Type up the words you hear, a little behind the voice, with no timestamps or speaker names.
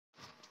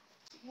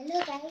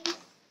Hello guys.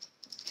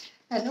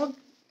 Hello,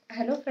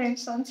 hello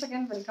friends. Once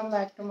again, welcome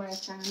back to my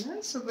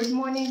channel. So good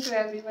morning to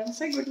everyone.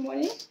 Say good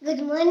morning.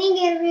 Good morning,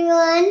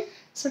 everyone.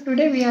 So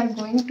today we are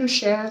going to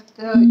share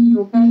the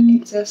yoga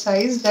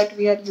exercise that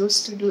we are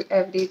used to do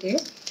every day.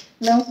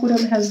 Now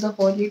Purab has the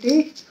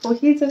holiday, so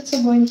he's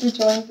also going to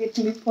join with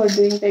me for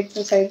doing the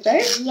exercise,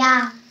 right?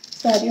 Yeah.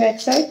 So are you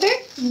excited?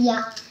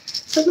 Yeah.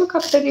 So look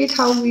after it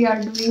how we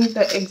are doing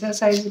the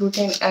exercise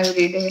routine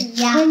every day.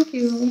 Yeah. Thank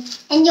you.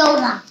 And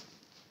yoga.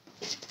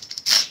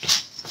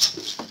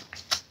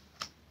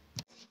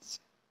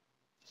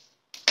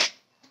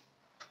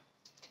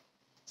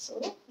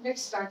 So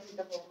let's start with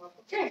the warm up.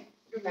 Okay,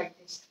 you like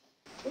this.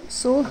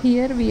 So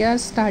here we are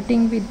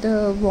starting with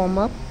the warm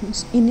up.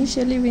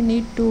 Initially we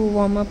need to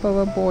warm up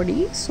our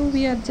body. So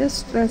we are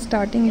just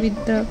starting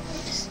with the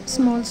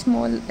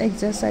small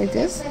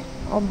exercises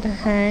of the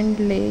hand,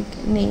 leg,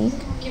 neck.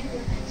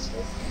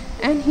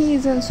 And he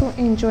is also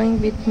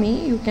enjoying with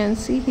me. You can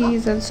see he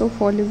is also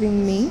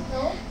following me.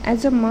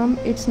 As a mom,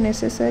 it's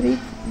necessary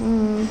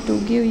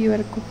to give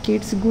your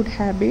kids good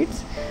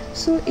habits.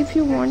 So if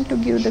you want to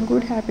give the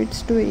good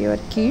habits to your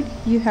kid,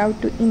 you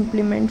have to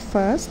implement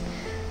first,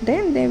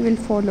 then they will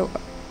follow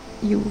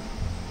you.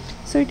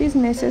 So it is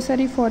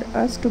necessary for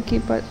us to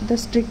keep the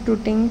strict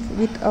routine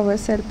with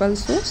ourselves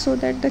also, so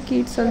that the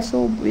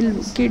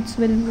kids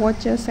will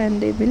watch us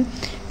and they will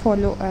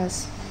follow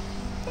us.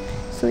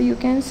 So you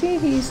can see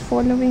he is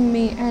following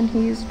me and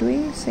he is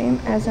doing same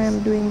as I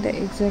am doing the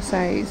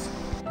exercise.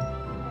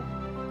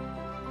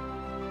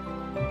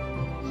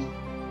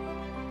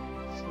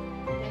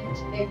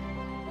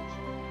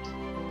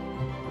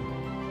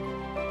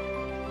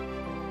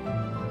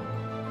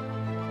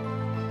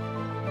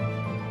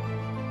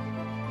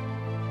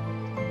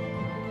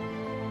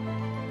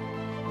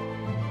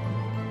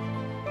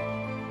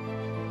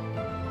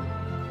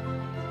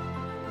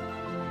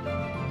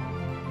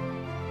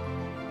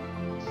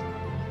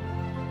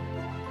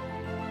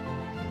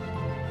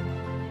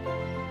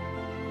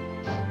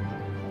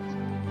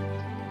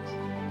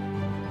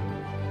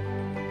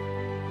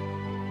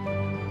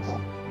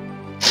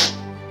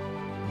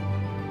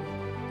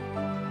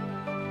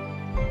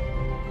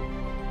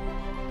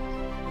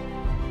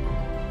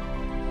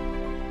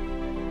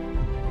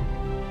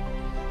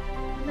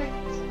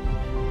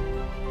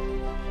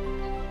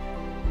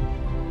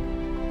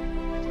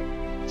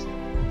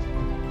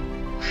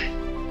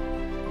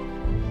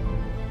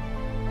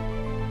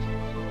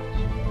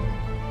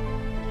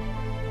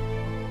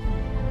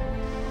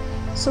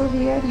 So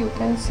here you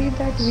can see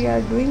that we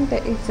are doing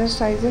the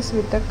exercises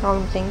with the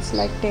countings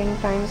like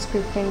 10 times,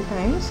 15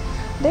 times.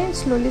 Then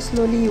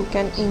slowly you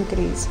can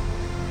increase.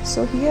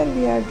 So here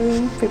we are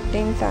doing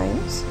 15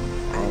 times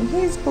and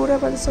he is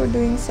Purav also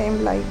doing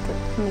same like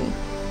me.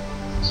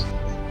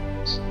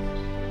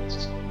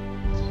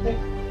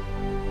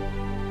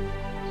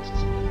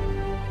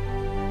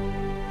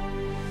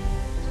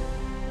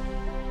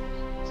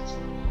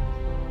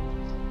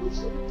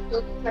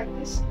 Like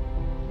this.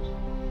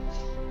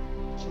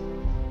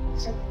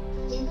 So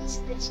today is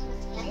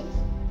Christmas, guys.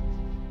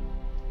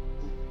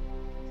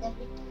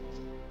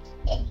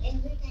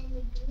 Every time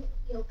we do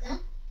yoga,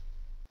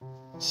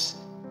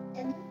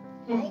 and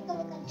I come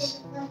to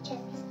the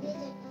chest.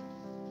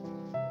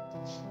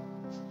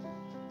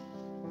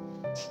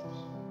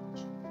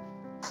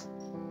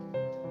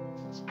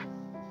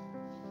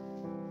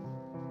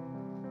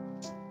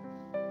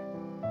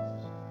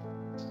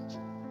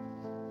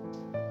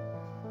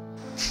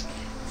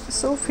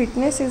 So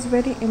fitness is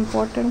very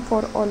important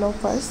for all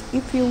of us.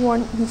 If you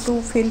want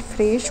to feel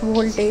fresh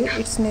whole day,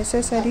 it's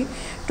necessary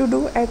to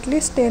do at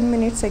least 10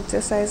 minutes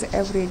exercise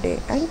every day,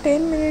 and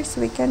 10 minutes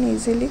we can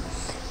easily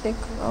take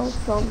out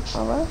from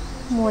our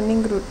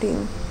morning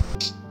routine.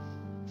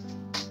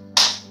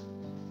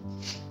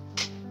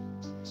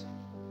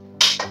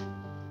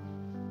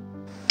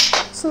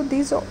 So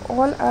these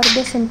all are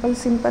the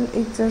simple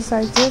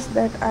exercises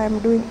that I am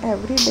doing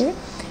every day.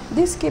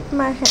 This keep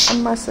my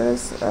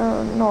muscles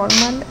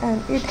normal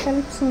and it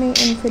helps me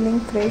in feeling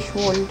fresh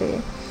whole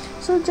day.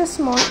 So just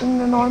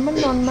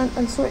normal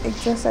also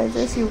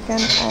exercises you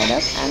can add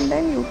up, and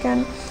then you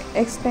can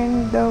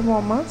extend the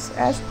warm-ups.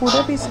 As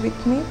Purab is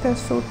with me,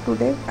 so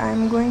today I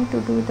am going to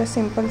do the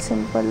simple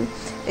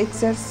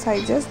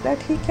exercises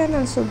that he can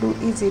also do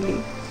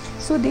easily.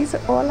 So these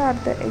all are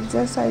the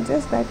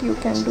exercises that you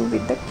can do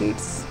with the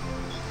kids.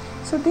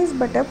 So this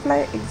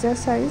butterfly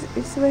exercise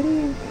is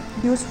very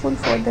useful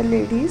for the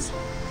ladies,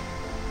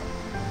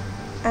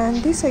 and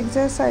this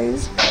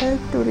exercise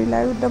helps to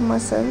relieve the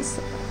muscles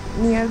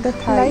near the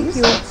thighs.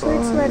 So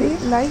it's very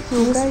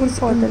yoga is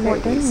for the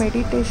ladies.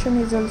 Meditation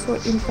is also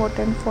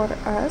important for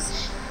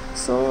us.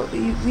 So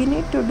we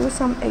need to do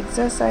some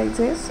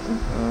exercises,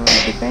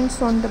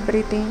 depends on the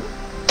breathing.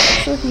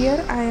 So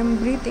here I am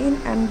breathe in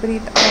and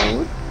breathe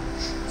out.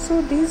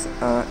 So these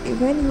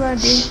when you are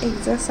doing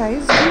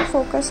exercise, we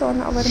focus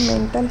on our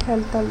mental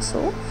health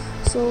also.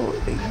 So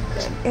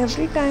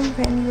every time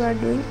when you are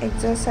doing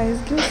exercise,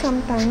 give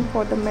some time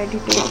for the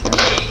meditation,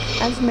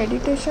 as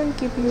meditation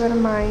keep your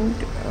mind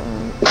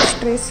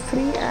stress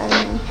free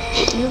and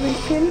you will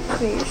feel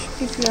fresh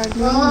if you are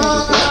doing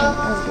meditation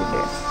every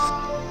day.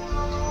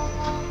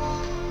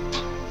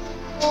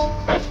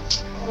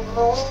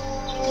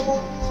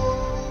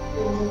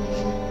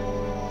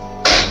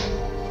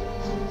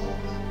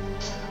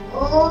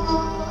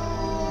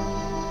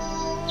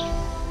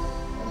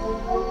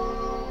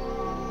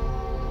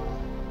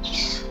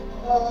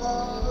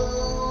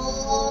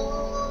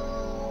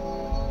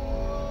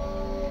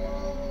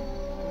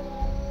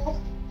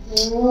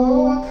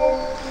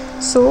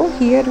 So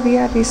here we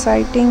are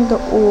reciting the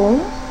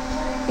Om.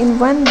 In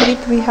one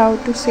breath we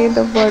have to say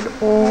the word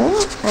Om,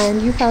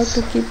 and you have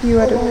to keep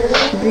your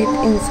breath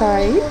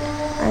inside,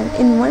 and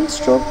in one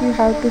stroke you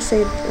have to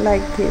say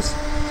like this.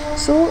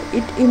 So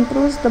it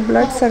improves the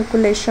blood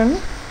circulation,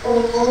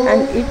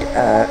 and it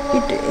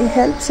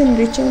helps in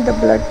reaching the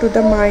blood to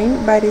the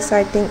mind by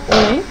reciting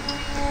Om.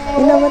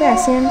 In our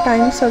ancient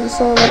times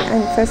also our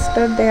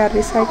ancestors they are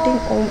reciting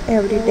Om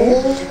every day.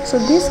 So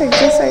this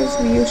exercise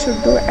you should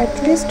do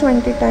at least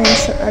 20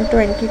 times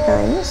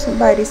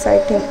by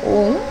reciting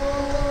Om.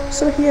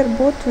 So here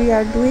both we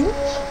are doing,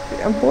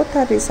 both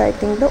are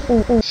reciting the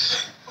Om.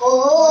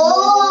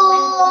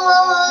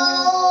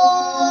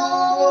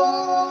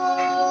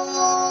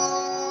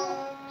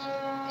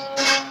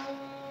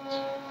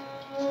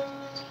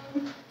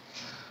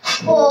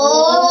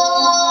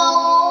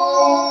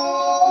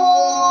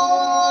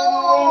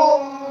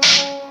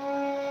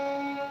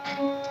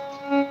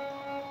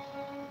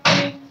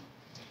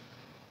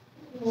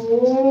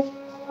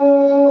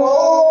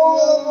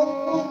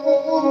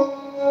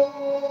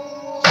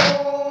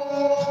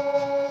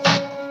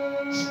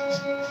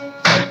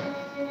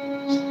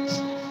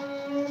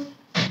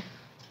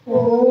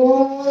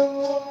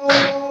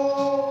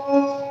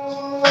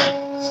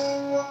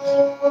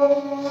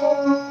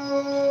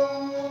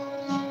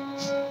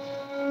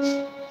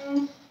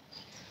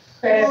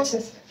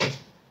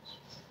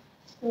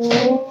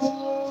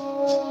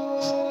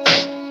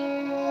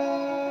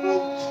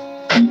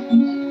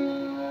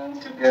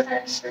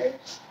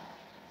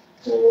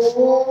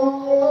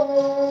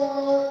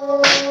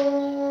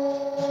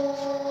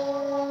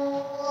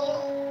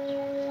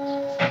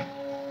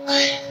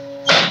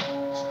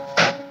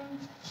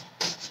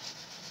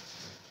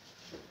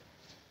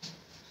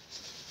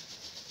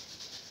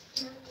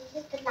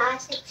 The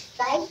last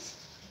exercise.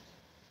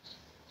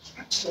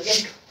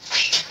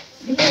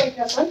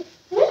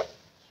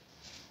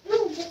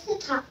 No, this is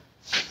top.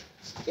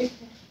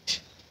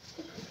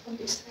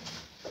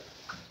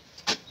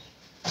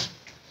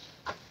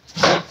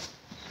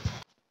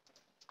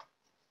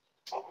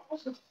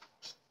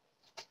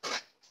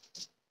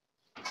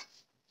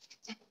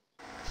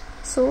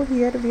 So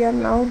here we are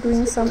now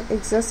doing some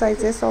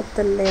exercises of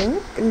the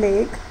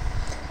leg.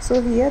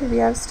 So here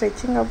we are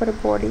stretching our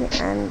body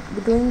and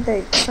doing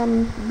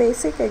some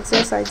basic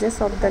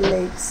exercises of the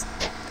legs.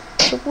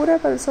 So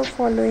Purab also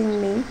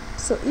following me.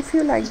 So if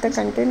you like the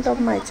content of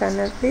my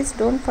channel, please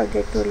don't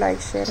forget to like,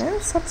 share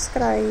and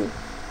subscribe.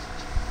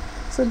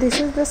 So this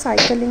is the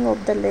cycling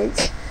of the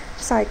legs.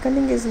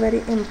 Cycling is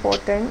very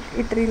important.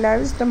 It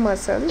relieves the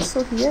muscles.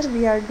 So here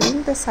we are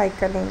doing the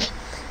cycling.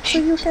 So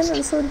you can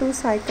also do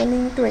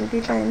cycling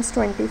 20 times,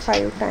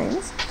 25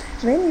 times.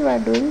 When you are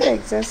doing the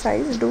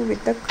exercise, do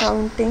with the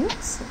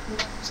countings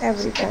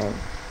every time.